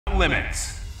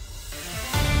limits.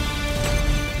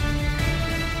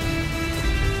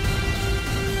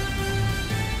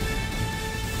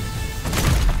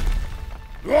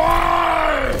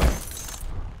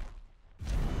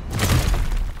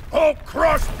 I'll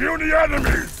crush puny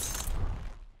enemies!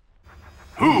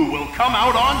 Who will come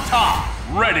out on top?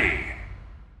 Ready!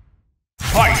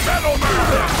 Fight! Metal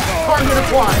Man! Target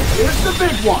acquired. Here's the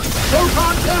big one.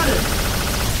 Proton cannon.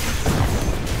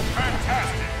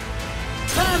 Fantastic!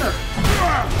 Tanner.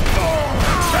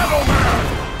 Metal Man!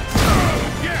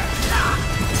 Yes!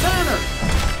 Tanner.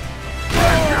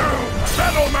 Thank you!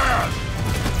 Metal Man!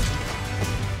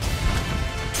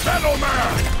 Metal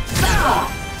Man! Ah,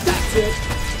 that's it.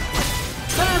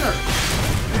 Tanner.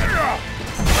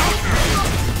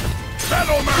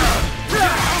 Metal Man!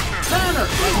 Tanner.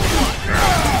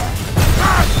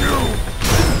 Got you!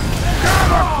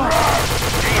 Gamma Crush!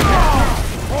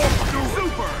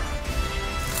 Super!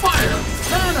 Fire.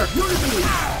 Tanner.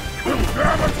 Unity.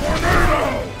 Gamma Tornado!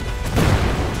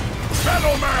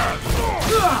 Metal Man!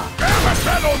 Gamma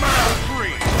Metal Man!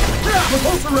 Three!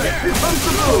 Repulsor Ray. Here comes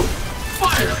the move.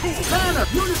 Fire. Tanner.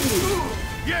 Unity.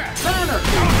 Yes! Tanner.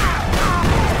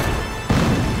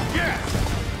 Yes!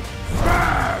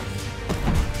 Smash!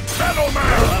 Metal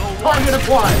Man! Target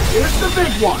acquired. Here's the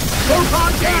big one.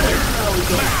 Proton cannon.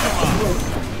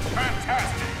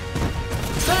 Fantastic!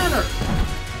 Tanner.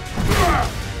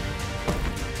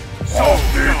 So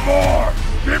need more!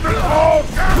 Give it all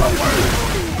Galloway!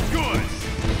 Good!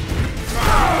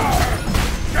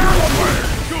 Galloway!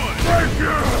 Good! Thank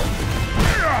you!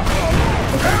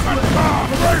 Damn it, Tom!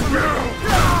 Thank you!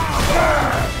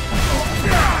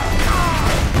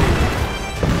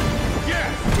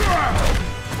 Yes!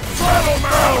 Metal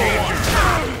Man!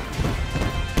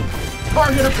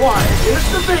 Target acquired. Here's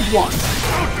the big one.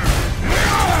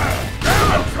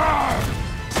 Damn it, Tom!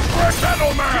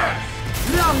 Metal Man!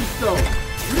 Liangsto.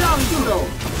 Reality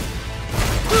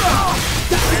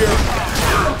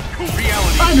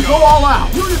Time to go all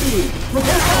out. Unity.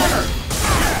 Repulsor.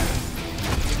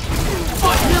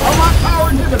 Unlock power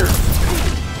inhibitor.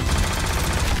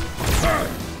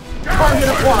 Target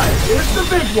acquired. Here's the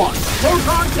big one.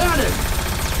 Proton cannon.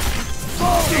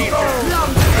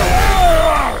 Liangsto.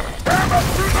 Damn it,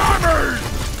 Tsunami!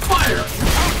 Fire.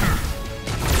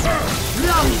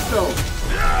 Liangsto.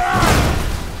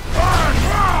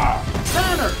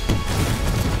 Tanner.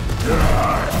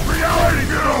 Reality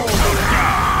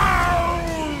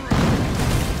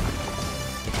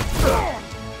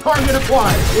Target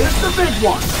acquired. Here's the big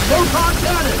one. Proton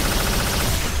cannon.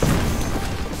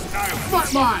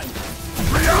 Front mine.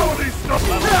 Reality stuff!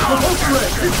 Repulsor Ray.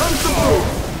 Here comes the move.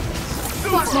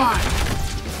 Front mine.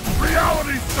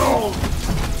 Reality Stone!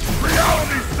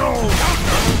 Reality Stone!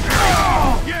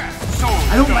 Yes! So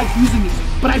I don't like using these,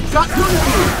 but I've got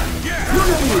Unity.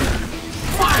 Unity.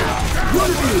 Fire.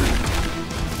 Unity.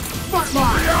 Front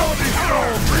mine. Reality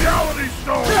Stone! Reality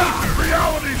Stone!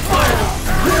 Reality Fire.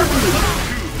 Stone! Unity.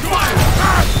 Fire.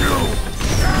 Got you!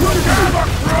 Gamma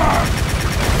Crush!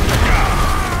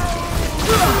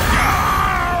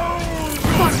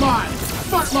 Front mine.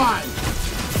 Front mine.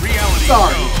 reality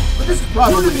Sorry, show. but this is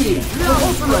probably me.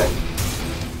 Repulsor Ray.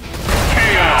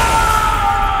 KO.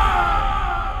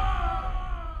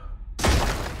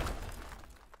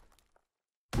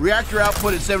 Reactor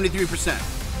output at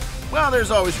 73%. Well,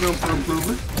 there's always room for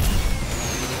improvement.